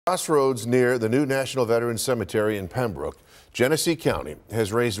Crossroads near the new National Veterans Cemetery in Pembroke, Genesee County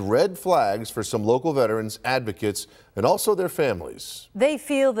has raised red flags for some local veterans, advocates, and also their families. They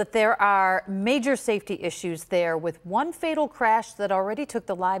feel that there are major safety issues there with one fatal crash that already took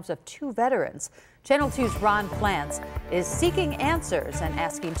the lives of 2 veterans. Channel 2's Ron Plants is seeking answers and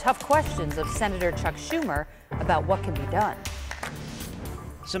asking tough questions of Senator Chuck Schumer about what can be done.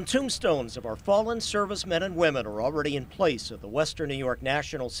 Some tombstones of our fallen servicemen and women are already in place at the Western New York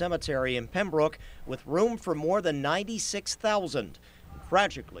National Cemetery in Pembroke, with room for more than 96,000.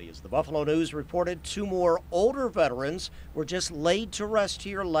 Tragically, as the Buffalo News reported, 2 more older veterans were just laid to rest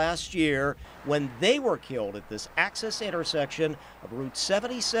here last year when they were killed at this access intersection of Route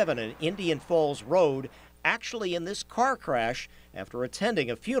 77 and Indian Falls Road, actually in this car crash after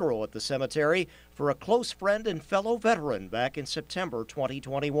attending a funeral at the cemetery for a close friend and fellow veteran back in September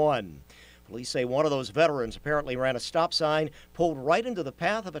 2021. Police say one of those veterans apparently ran a stop sign, pulled right into the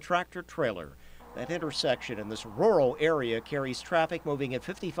path of a tractor trailer. That intersection in this rural area carries traffic moving at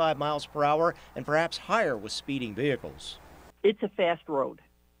 55 miles per hour and perhaps higher with speeding vehicles. It's a fast road.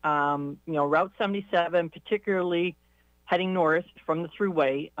 Route 77, particularly heading north from the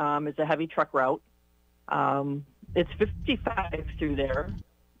thruway, is a heavy truck route. It's 55 through there,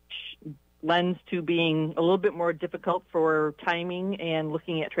 which lends to being a little bit more difficult for timing and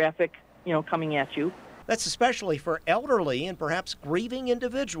looking at traffic, coming at you. That's especially for elderly and perhaps grieving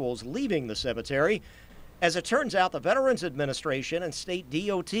individuals leaving the cemetery. As it turns out, the Veterans Administration and State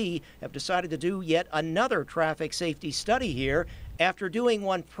DOT have decided to do yet another traffic safety study here after doing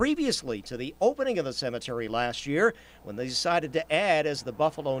one previously to the opening of the cemetery last year, when they decided to add, as the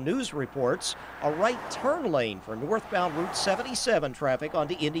Buffalo News reports, a right turn lane for northbound Route 77 traffic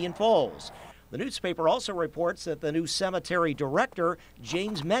onto Indian Falls. The newspaper also reports that the new cemetery director,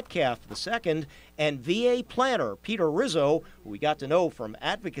 James Metcalf II, and VA planner Peter Rizzo, who we got to know from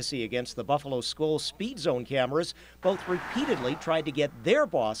advocacy against the Buffalo School speed zone cameras, both repeatedly tried to get their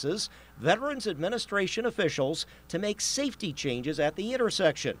bosses, Veterans Administration officials, to make safety changes at the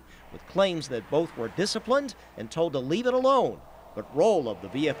intersection, with claims that both were disciplined and told to leave it alone. But Roll of the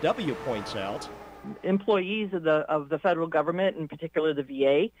VFW points out, employees of the federal government, in particular the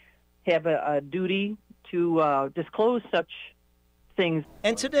VA, have a duty to disclose such things.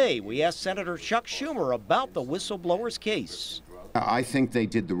 And today we asked Senator Chuck Schumer about the whistleblower's case. I think they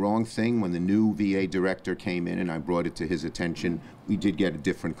did the wrong thing when the new VA director came in and I brought it to his attention. We did get a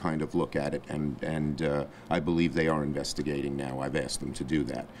different kind of look at it, and I believe they are investigating now. I've asked them to do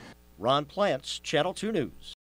that. Ron Plants, Channel 2 News.